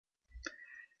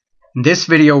In this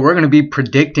video, we're going to be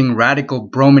predicting radical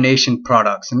bromination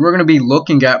products, and we're going to be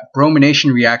looking at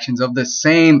bromination reactions of the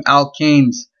same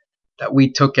alkanes that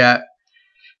we took a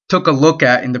look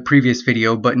at in the previous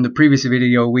video. But in the previous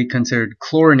video, we considered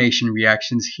chlorination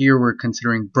reactions. Here, we're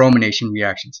considering bromination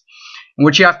reactions. And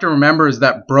what you have to remember is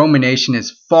that bromination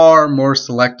is far more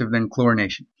selective than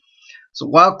chlorination. So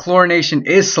while chlorination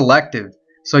is selective,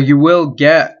 so you will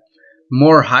get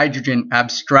more hydrogen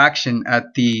abstraction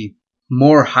at the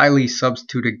more highly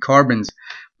substituted carbons,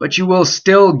 but you will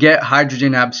still get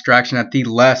hydrogen abstraction at the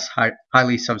less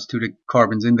highly substituted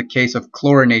carbons in the case of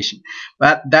chlorination.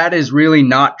 But that is really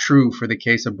not true for the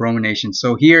case of bromination.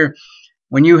 So here,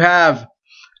 when you have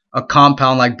a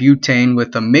compound like butane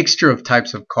with a mixture of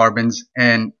types of carbons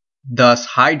and thus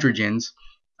hydrogens,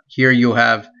 here you'll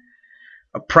have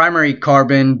a primary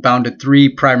carbon bound to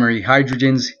 3 primary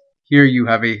hydrogens. Here you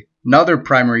have another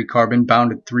primary carbon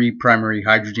bound to 3 primary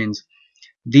hydrogens.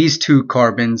 These two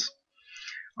carbons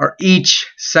are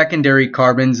each secondary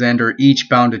carbons and are each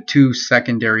bound to 2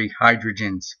 secondary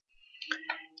hydrogens.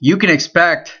 You can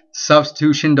expect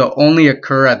substitution to only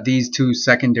occur at these 2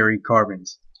 secondary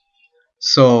carbons.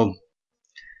 So,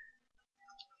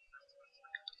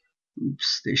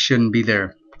 oops, they shouldn't be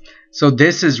there. So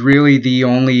this is really the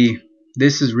only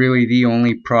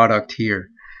product here.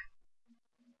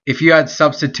 If you had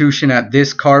substitution at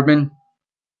this carbon,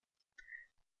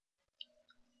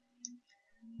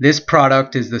 this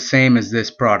product is the same as this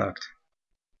product,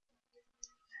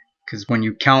 because when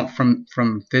you count from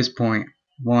this point,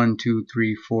 1, 2,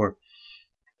 3, 4,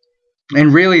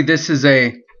 and really this is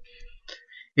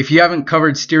if you haven't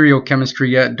covered stereochemistry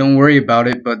yet, don't worry about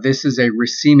it, but this is a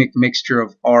racemic mixture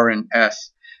of R and S.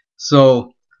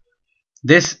 So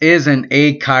this is an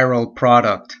achiral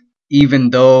product,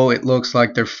 even though it looks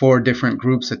like there are 4 different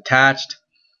groups attached.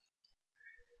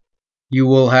 You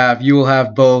will have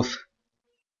both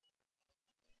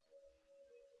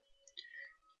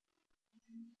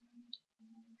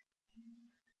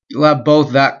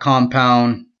that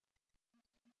compound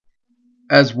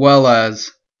as well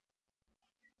as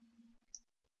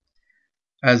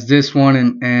this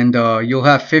one, and you'll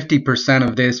have 50%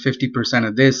 of this, 50%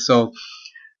 of this. So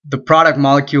the product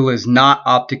molecule is not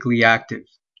optically active.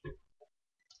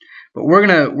 But we're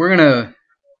gonna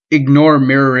ignore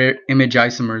mirror image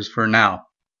isomers for now.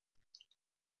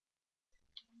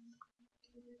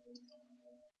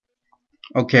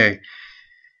 Okay.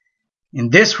 In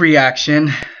this reaction,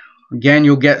 again,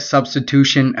 you'll get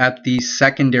substitution at the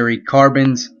secondary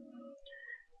carbons,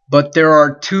 but there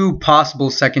are 2 possible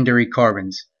secondary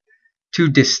carbons, 2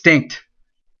 distinct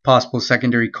possible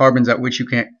secondary carbons at which you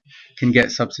can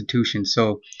get substitution.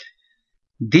 So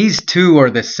these 2 are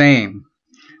the same,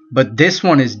 but this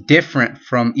one is different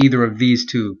from either of these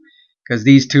 2, because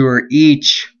these 2 are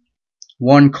each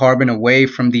 1 carbon away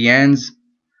from the ends,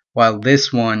 while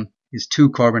this one is 2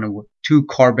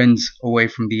 carbons away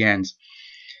from the ends.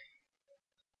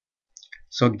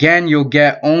 So again, you'll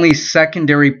get only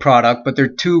secondary product, but there are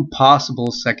 2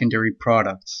 possible secondary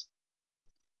products.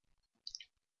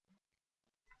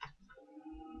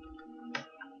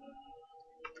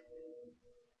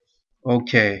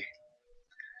 Okay.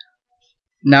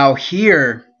 Now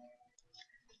here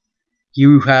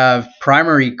you have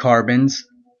primary carbons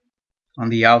on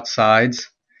the outsides.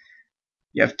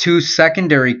 You have 2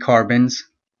 secondary carbons.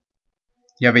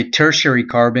 You have a tertiary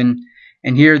carbon,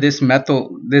 and here this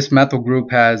methyl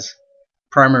group is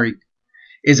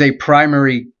a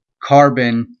primary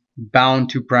carbon bound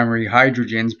to primary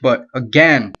hydrogens. But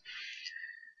again,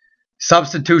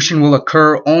 substitution will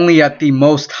occur only at the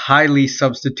most highly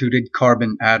substituted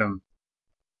carbon atom.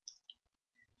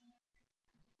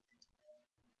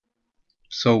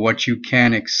 So what you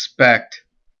can expect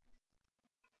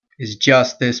is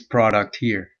just this product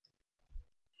here.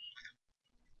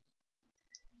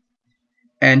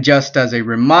 And just as a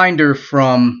reminder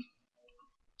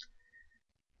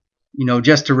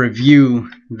just to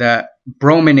review, that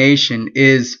bromination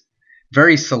is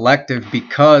very selective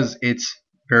because it's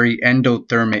very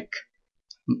endothermic.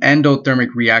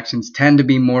 Endothermic reactions tend to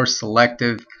be more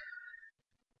selective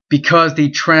because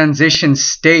the transition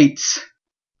states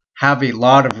have a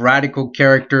lot of radical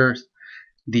characters.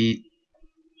 The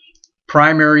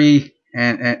primary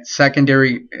and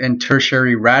secondary and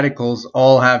tertiary radicals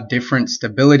all have different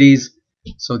stabilities,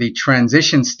 so the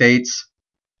transition states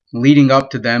leading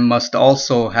up to them must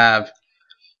also have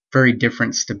very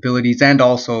different stabilities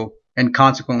and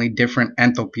consequently different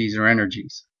enthalpies or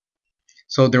energies.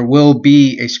 So there will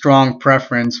be a strong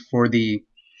preference for the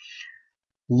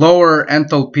lower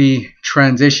enthalpy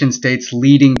transition states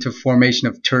leading to formation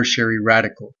of tertiary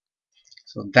radical.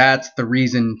 So that's the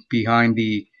reason behind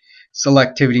the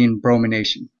selectivity and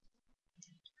bromination.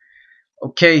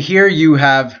 Okay, here you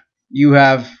have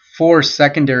 4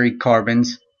 secondary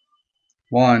carbons.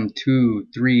 1, 2,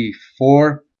 3,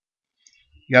 4.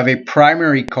 You have a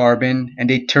primary carbon and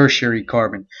a tertiary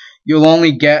carbon. You'll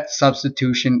only get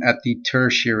substitution at the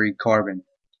tertiary carbon.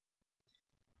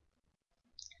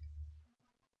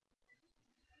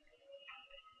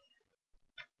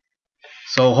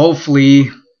 So hopefully,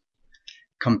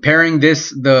 comparing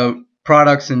the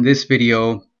products in this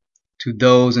video to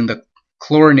those in the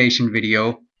chlorination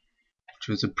video, which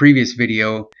was a previous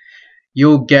video,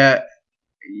 you'll get,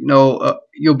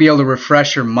 you'll be able to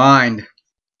refresh your mind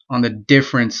on the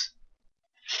difference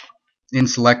in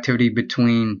selectivity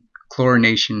between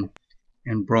chlorination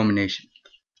and bromination.